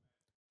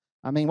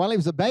 I mean, while he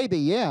was a baby,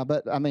 yeah,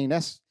 but I mean,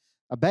 that's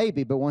a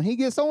baby. But when he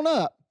gets on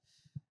up,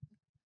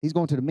 he's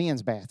going to the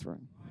men's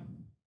bathroom.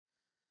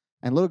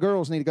 And little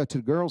girls need to go to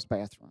the girls'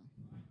 bathroom.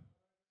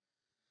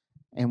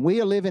 And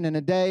we are living in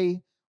a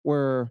day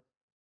where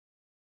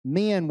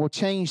men will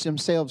change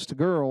themselves to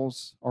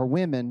girls or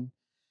women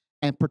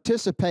and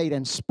participate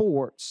in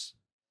sports,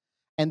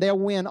 and they'll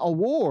win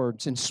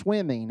awards in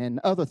swimming and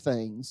other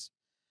things.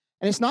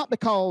 And it's not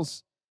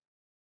because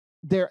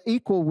they're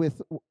equal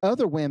with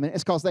other women,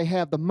 it's because they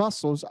have the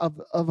muscles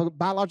of a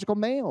biological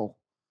male.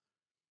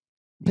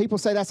 People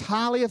say that's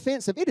highly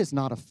offensive. It is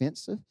not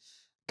offensive.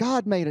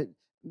 God made it.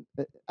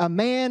 A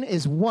man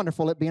is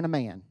wonderful at being a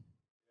man.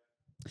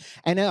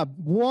 And a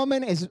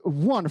woman is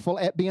wonderful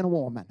at being a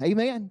woman.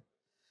 Amen?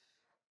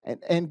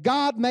 And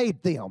God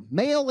made them,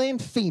 male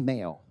and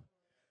female.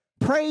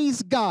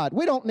 Praise God.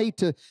 We don't need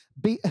to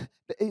be,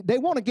 they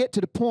want to get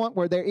to the point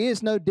where there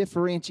is no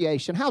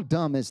differentiation. How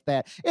dumb is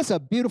that? It's a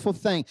beautiful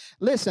thing.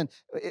 Listen,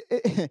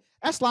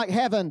 that's like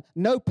having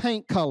no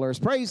paint colors.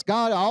 Praise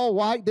God, all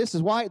white, this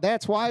is white,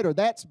 or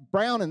that's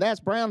brown, and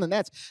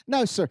that's.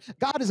 No, sir.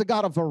 God is a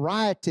God of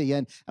variety.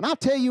 And I'll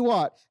tell you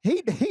what,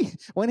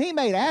 when he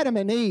made Adam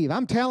and Eve,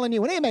 I'm telling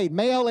you, when he made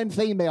male and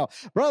female,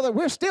 brother,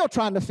 we're still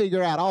trying to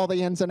figure out all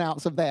the ins and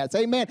outs of that.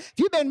 Amen. If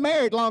you've been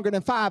married longer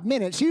than 5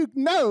 minutes, you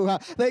know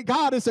that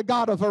God is a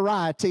God of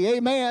variety.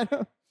 Amen.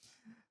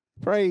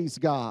 Praise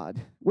God.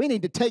 We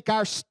need to take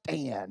our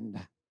stand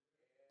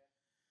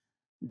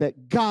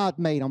that God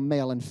made them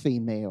male and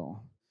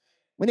female.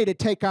 We need to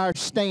take our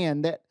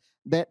stand that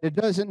there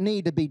doesn't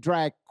need to be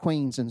drag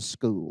queens in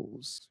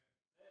schools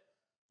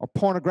or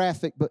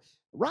pornographic. But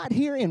right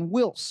here in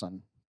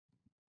Wilson,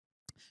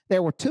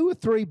 there were 2 or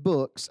 3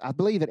 books, I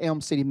believe at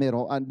Elm City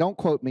Middle. Don't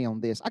quote me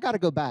on this. I got to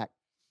go back.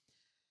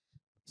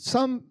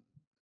 Some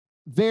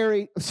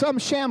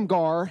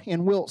Shamgar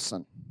in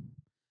Wilson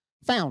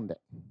found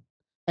it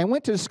and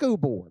went to the school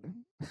board,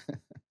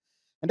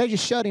 and they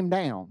just shut him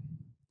down.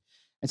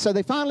 And so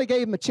they finally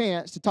gave him a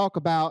chance to talk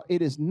about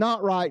it is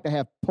not right to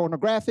have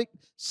pornographic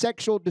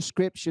sexual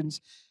descriptions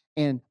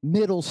in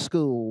middle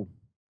school.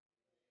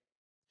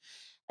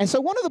 And so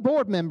one of the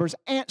board members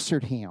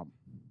answered him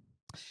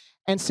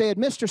and said,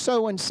 Mr.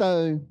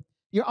 So-and-so,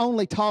 you're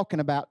only talking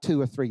about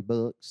 2 or 3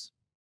 books.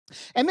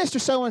 And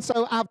Mr.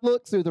 So-and-so, I've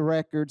looked through the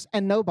records,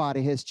 and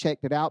nobody has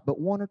checked it out but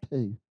 1 or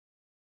 2.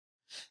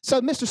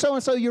 So, Mr.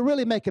 So-and-so, you're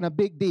really making a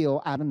big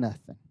deal out of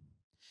nothing.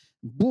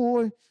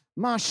 Boy,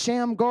 my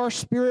Shamgar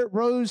spirit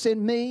rose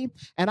in me,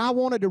 and I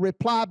wanted to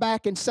reply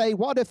back and say,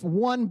 what if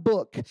one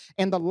book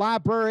in the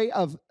library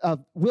of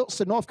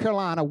Wilson, North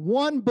Carolina,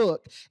 one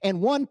book and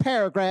one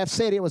paragraph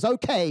said it was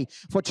okay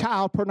for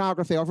child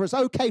pornography, or if it was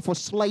okay for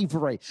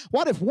slavery?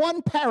 What if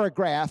one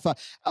paragraph,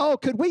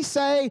 could we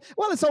say,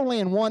 well, it's only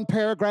in one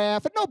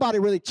paragraph, and nobody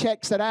really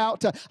checks it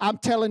out. I'm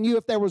telling you,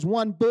 if there was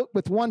one book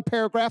with one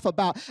paragraph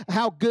about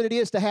how good it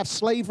is to have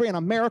slavery in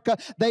America,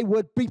 they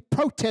would be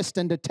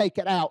protesting to take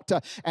it out.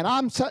 And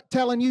I'm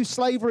telling you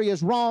slavery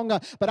is wrong,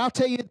 but I'll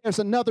tell you there's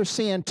another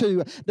sin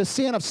too, the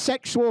sin of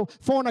sexual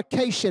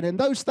fornication, and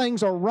those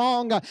things are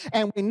wrong,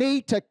 and we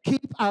need to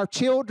keep our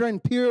children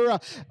pure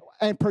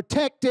and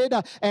protected,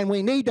 and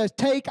we need to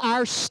take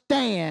our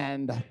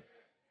stand.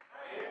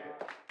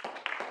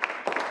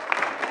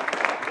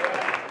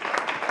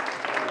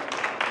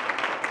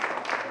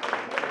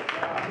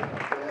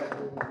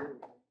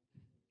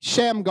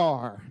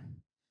 Shamgar,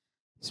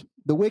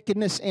 the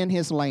wickedness in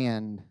his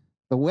land,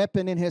 the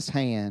weapon in his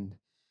hand,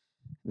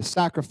 the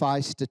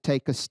sacrifice to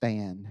take a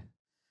stand.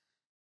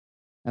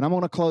 And I'm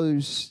going to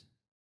close.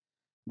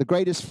 The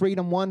greatest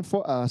freedom won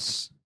for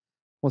us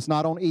was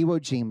not on Iwo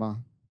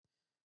Jima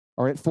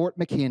or at Fort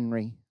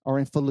McHenry or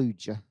in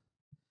Fallujah.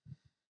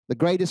 The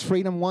greatest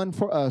freedom won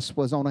for us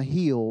was on a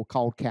hill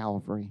called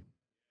Calvary.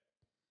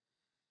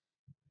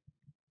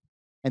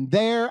 And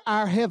there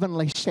our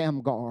heavenly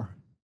Shamgar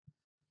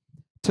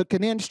took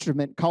an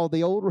instrument called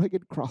the old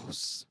rugged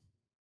cross,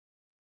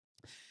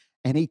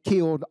 and he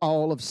killed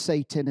all of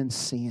Satan and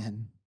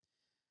sin.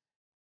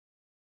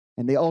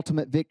 And the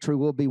ultimate victory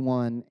will be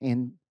won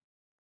in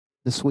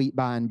the sweet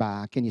by and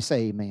by. Can you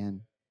say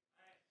amen?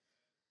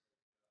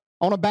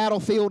 On a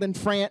battlefield in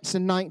France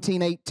in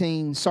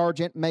 1918,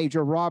 Sergeant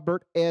Major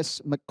Robert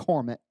S.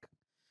 McCormick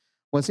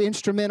was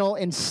instrumental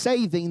in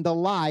saving the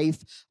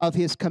life of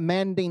his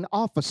commanding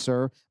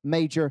officer,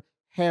 Major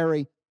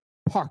Harry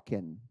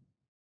Parkin.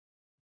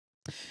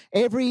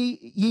 Every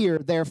year,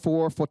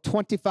 therefore, for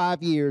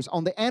 25 years,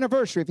 on the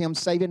anniversary of him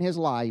saving his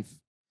life,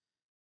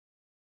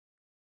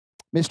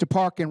 Mr.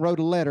 Parkin wrote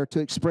a letter to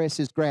express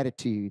his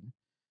gratitude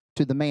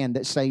to the man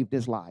that saved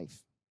his life.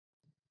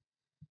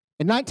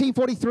 In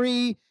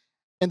 1943,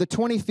 in the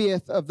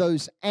 25th of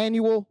those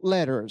annual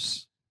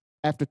letters,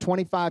 after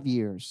 25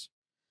 years,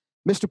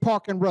 Mr.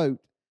 Parkin wrote,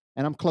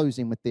 And I'm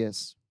closing with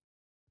this.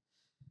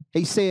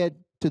 He said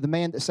to the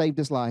man that saved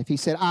his life, he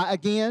said, I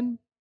again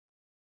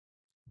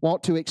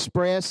want to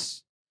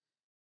express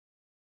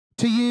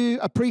to you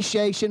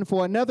appreciation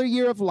for another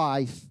year of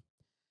life,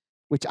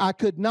 which I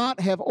could not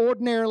have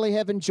ordinarily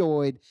have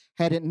enjoyed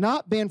had it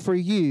not been for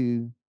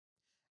you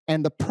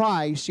and the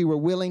price you were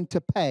willing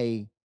to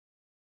pay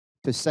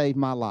to save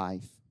my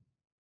life.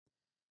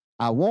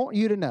 I want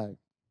you to know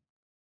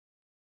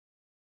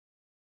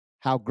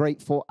how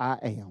grateful I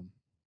am.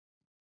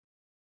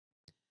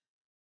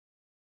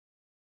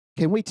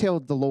 Can we tell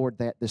the Lord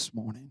that this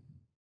morning?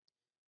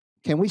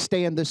 Can we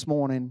stand this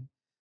morning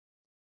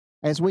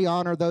as we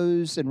honor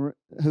those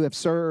who have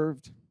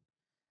served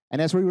and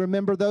as we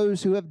remember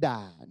those who have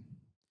died?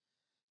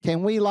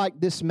 Can we, like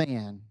this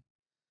man,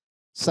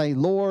 say,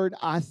 Lord,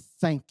 I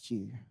thank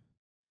you,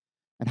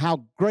 and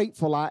how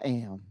grateful I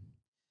am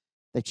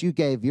that you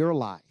gave your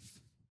life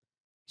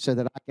so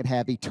that I could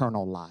have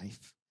eternal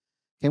life.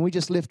 Can we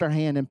just lift our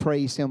hand and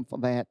praise him for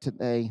that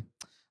today?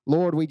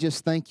 Lord, we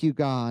just thank you,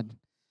 God,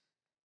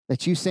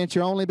 that you sent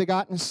your only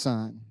begotten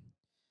Son,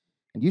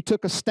 and you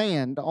took a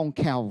stand on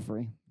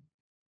Calvary,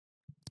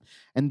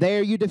 and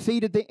there you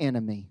defeated the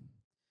enemy.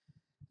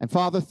 And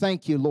Father,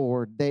 thank you,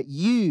 Lord, that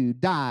you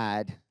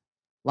died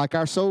like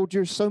our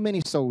soldiers, so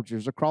many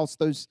soldiers across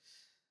those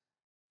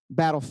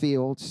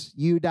battlefields.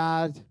 You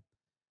died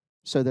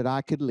so that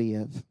I could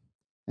live.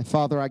 And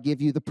Father, I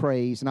give you the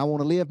praise, and I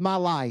want to live my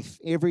life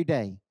every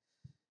day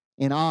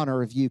in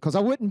honor of you, because I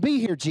wouldn't be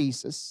here,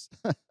 Jesus.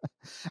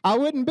 I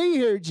wouldn't be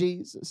here,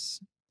 Jesus,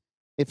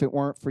 if it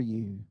weren't for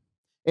you.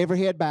 Every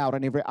head bowed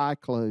and every eye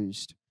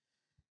closed.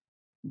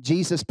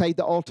 Jesus paid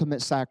the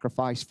ultimate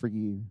sacrifice for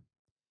you.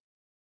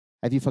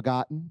 Have you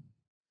forgotten?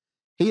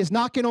 He is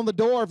knocking on the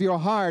door of your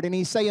heart, and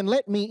he's saying,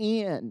 let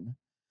me in.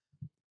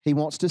 He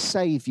wants to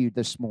save you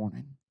this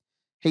morning.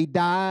 He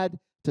died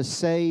to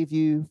save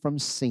you from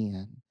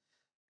sin.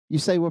 You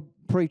say, well,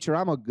 preacher,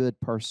 I'm a good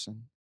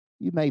person.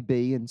 You may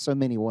be in so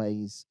many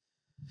ways.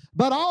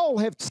 But all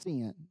have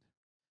sinned,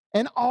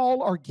 and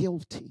all are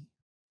guilty.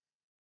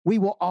 We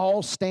will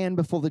all stand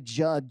before the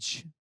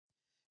judge,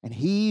 and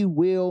he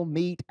will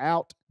mete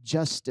out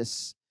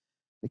justice,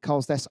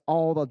 because that's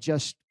all the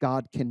just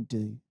God can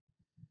do.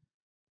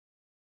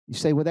 You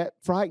say, well, that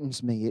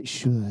frightens me. It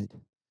should,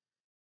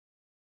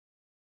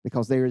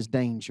 because there is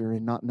danger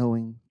in not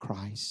knowing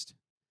Christ.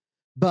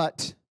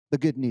 But the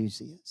good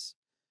news is,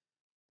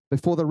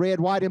 before the red,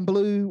 white, and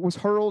blue was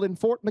hurled in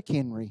Fort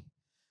McHenry,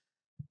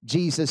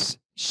 Jesus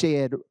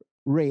shed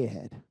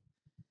red,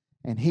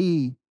 and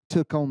he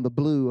took on the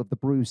blue of the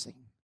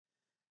bruising.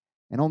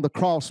 And on the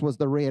cross was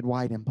the red,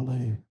 white, and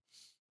blue.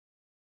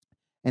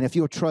 And if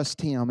you'll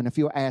trust him, and if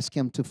you'll ask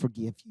him to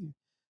forgive you,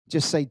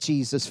 just say,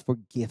 Jesus,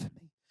 forgive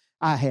me.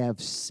 I have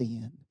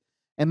sinned.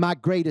 And my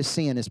greatest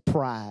sin is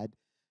pride,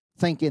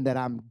 thinking that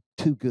I'm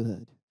too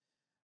good.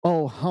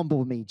 Oh,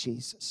 humble me,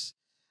 Jesus.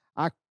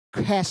 I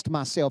cast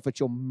myself at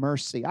your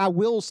mercy. I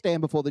will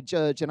stand before the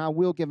judge, and I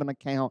will give an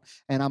account,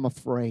 and I'm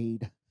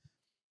afraid.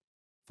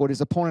 For it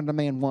is appointed a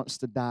man once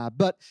to die.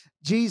 But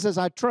Jesus,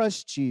 I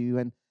trust you,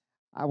 and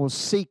I will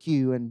seek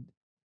you, and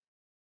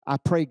I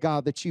pray,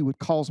 God, that you would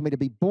cause me to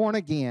be born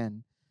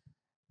again.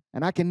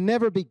 And I can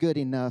never be good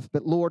enough,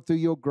 but Lord, through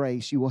your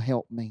grace, you will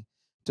help me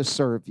to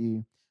serve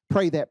you.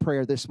 Pray that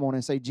prayer this morning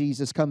and say,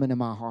 Jesus, come into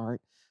my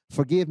heart.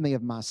 Forgive me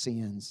of my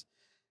sins.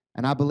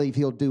 And I believe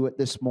he'll do it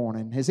this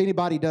morning. Has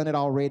anybody done it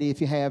already? If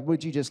you have,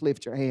 would you just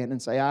lift your hand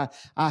and say,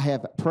 I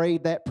have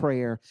prayed that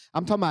prayer.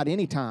 I'm talking about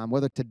any time,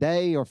 whether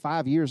today or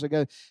 5 years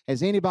ago.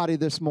 Has anybody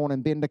this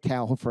morning been to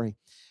Calvary?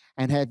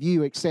 And have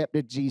you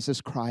accepted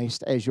Jesus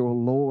Christ as your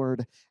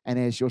Lord and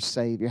as your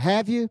Savior?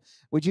 Have you?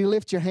 Would you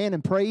lift your hand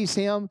and praise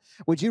him?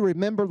 Would you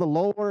remember the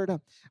Lord?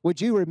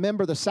 Would you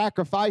remember the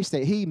sacrifice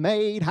that he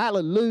made?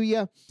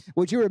 Hallelujah.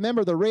 Would you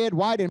remember the red,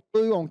 white, and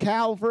blue on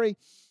Calvary?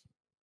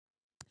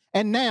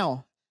 And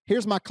now,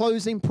 here's my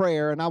closing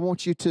prayer, and I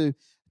want you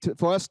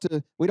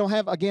we don't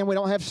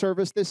have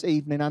service this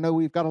evening. I know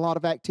we've got a lot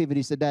of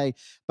activities today,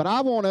 but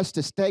I want us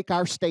to take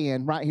our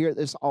stand right here at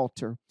this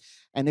altar.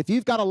 And if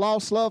you've got a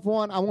lost loved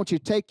one, I want you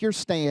to take your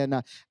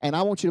stand, and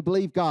I want you to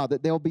believe God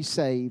that they'll be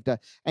saved.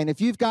 And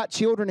if you've got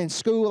children in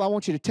school, I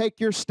want you to take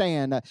your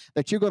stand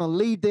that you're going to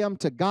lead them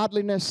to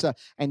godliness,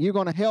 and you're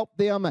going to help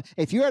them.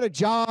 If you're at a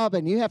job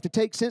and you have to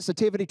take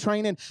sensitivity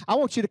training, I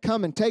want you to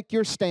come and take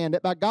your stand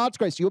that by God's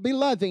grace, you'll be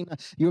loving,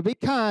 you'll be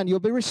kind, you'll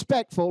be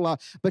respectful,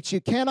 but you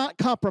cannot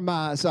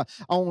compromise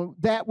on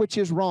that which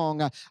is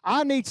wrong.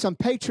 I need some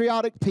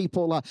patriotic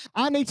people.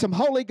 I need some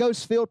Holy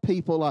Ghost-filled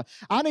people.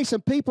 I need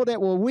some people that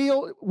will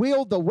wield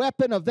the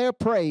weapon of their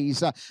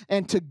praise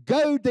and to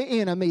goad the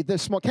enemy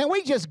this morning. Can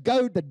we just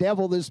goad the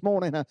devil this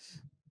morning?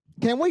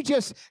 Can we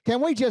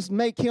just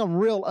make him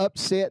real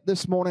upset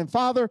this morning?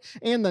 Father,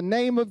 in the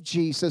name of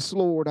Jesus,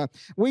 Lord,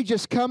 we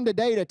just come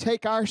today to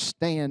take our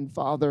stand,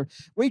 Father.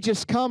 We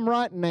just come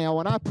right now,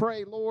 and I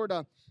pray, Lord,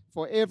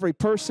 for every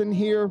person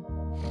here,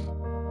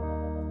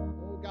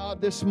 oh God,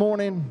 this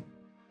morning,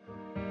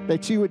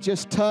 that you would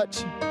just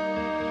touch.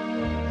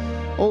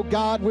 Oh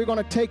God, we're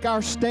going to take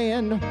our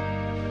stand.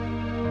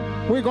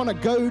 We're going to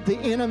goad the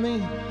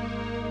enemy.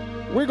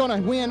 We're going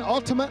to win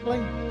ultimately.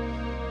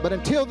 But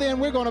until then,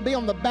 we're going to be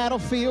on the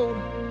battlefield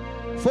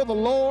for the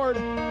Lord.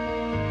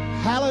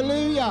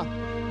 Hallelujah.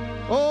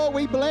 Oh,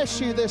 we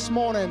bless you this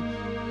morning.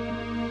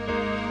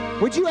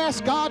 Would you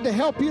ask God to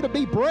help you to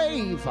be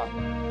brave?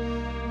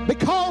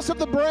 Because of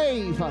the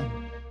brave.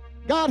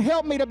 God,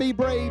 help me to be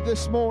brave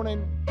this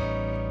morning.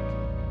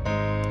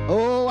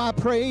 Oh, I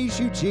praise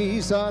you,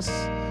 Jesus.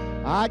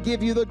 I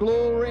give you the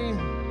glory.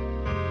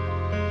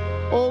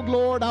 Oh,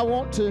 Lord, I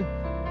want to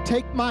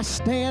take my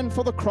stand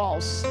for the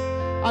cross.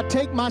 I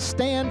take my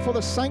stand for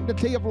the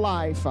sanctity of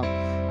life.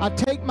 I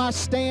take my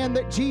stand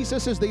that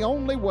Jesus is the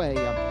only way.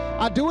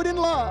 I do it in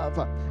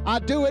love. I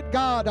do it,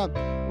 God,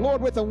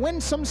 Lord, with a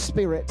winsome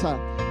spirit.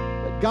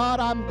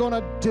 God, I'm going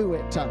to do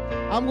it.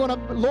 I'm going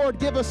to, Lord,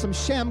 give us some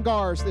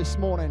Shamgars this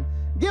morning.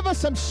 Give us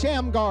some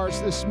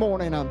Shamgars this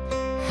morning.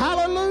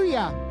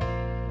 Hallelujah.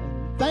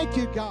 Thank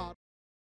you, God.